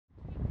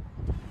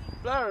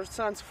Blair,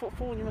 return to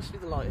football, and you must be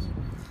delighted.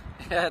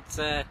 Yeah,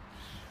 it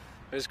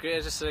was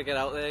great just to get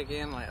out there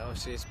again. Like,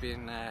 obviously it's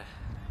been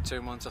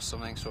 2 months or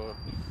something, so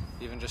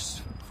even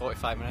just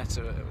 45 minutes,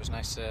 it was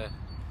nice to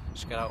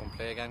just get out and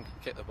play again,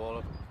 kick the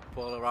ball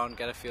around,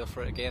 get a feel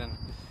for it again. And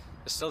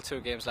there's still 2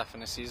 games left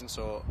in the season,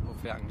 so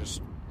hopefully I can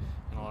just,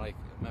 like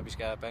maybe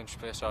get a bench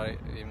place or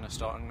even a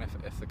starting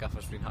if the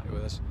gaffer's been happy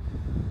with us.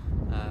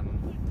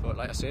 But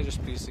like I say,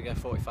 just pleased to get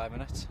 45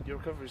 minutes. Your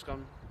recovery's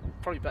gone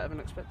probably better than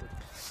expected.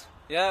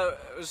 Yeah,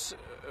 it's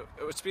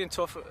been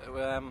tough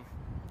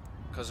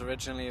because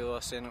originally they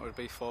were saying it would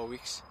be 4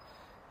 weeks,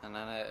 and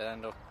then it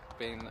ended up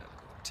being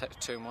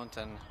 2 months,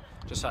 and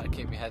just had to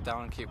keep my head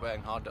down and keep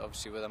working hard.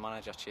 Obviously with the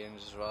manager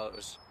change as well,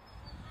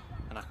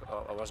 and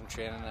I wasn't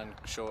training and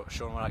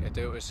showing what I could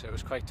do. It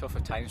was quite tough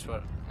at times,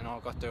 but I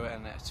got to do it,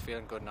 and it's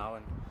feeling good now,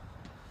 and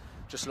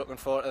just looking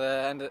forward to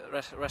the end of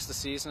the rest of the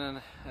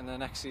season and the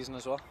next season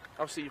as well.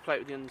 Obviously you played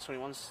with the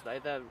under-21s today.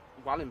 They're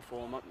well in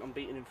form,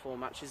 unbeaten in 4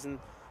 matches, and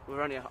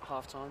we're only at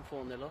half-time,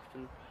 4-0 up,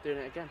 and doing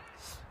it again.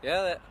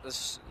 Yeah,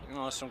 there's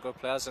some good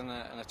players in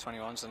the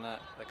 21s, and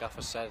the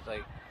gaffer said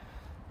like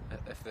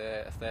if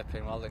they're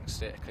playing well, they can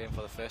stay to claim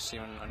for the first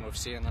team, and we've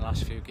seen in the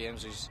last few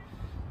games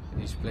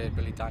he's played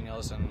Billy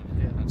Daniels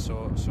and so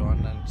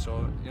on, and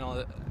so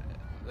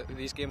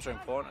these games are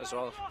important as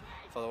well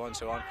for the ones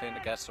who aren't playing to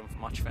get some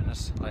match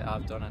fitness like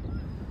I've done,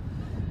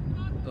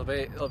 and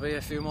there'll be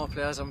a few more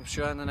players I'm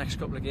sure in the next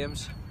couple of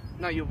games.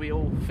 Now you'll be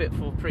all fit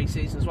for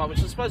pre-season as well, which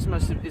I suppose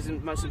is the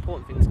most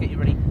important thing, is get you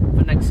ready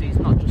for next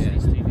season, not just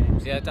these 2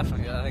 games. Yeah,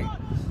 definitely. I think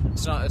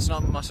it's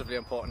not massively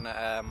important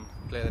to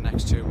play the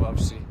next 2, but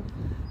obviously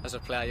as a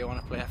player you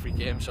want to play every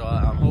game, so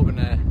I'm hoping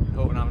I'm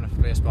going to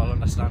play well. I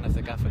understand if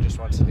the gaffer just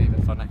wants to leave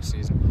it for next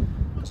season,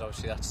 because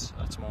obviously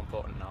that's more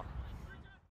important now.